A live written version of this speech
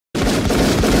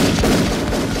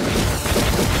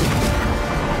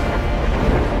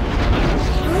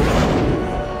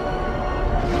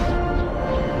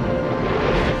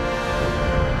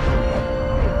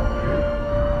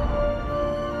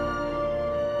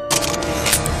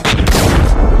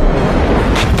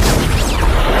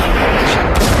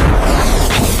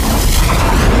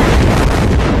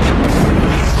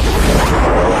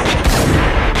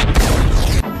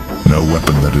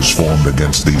is formed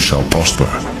against thee shall prosper,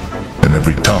 and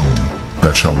every tongue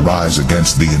that shall rise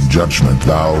against thee in judgment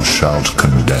thou shalt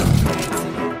condemn.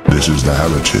 This is the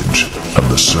heritage of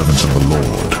the servants of the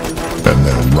Lord, and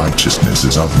their righteousness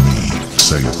is of me,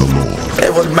 saith the Lord.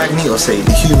 Hey, what did Magneto say?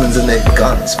 The humans and their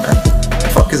guns, man. The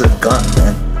fuck is a gun,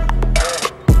 man?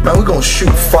 Man, we're gonna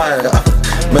shoot fire,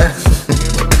 man.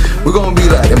 We're gonna be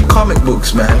like them comic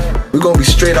books, man. We're gonna be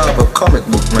straight out of a comic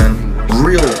book, man.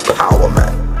 Real power,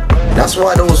 man. That's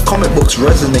why those comic books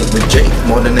resonate with Jake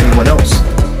more than anyone else.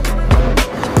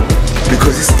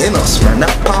 Because it's in us, man.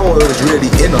 That power is really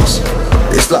in us.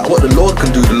 It's like what the Lord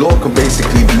can do. The Lord can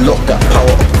basically lock that power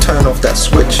up, turn off that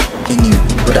switch in you.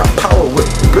 But that power,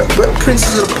 we're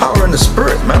princes of the power in the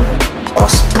spirit, man. Our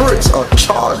spirits are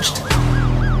charged.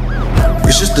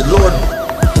 It's just the Lord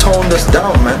toned us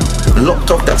down, man. Locked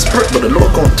off that spirit, but the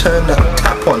Lord gonna turn that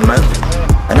tap on, man.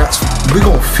 And we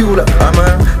gonna feel that,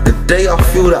 man. The day I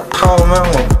feel that power, man,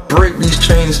 I'm gonna break these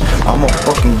chains. I'm gonna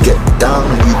fucking get down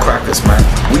with you crackers, man.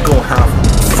 We gonna have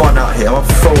fun out here. I'm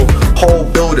gonna throw a whole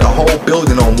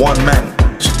building on one man.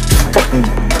 Fucking,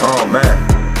 oh man.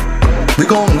 We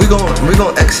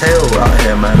gonna exhale out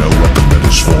here, man. No weapon that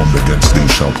is formed against thee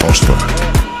shall prosper,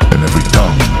 and every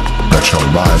tongue that shall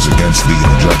rise against thee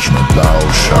in judgment thou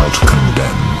shalt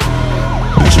condemn.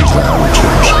 This is the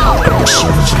heritage of the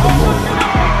servants of the Lord,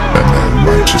 and their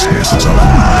righteousness is of me,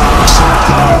 saith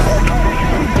the Lord.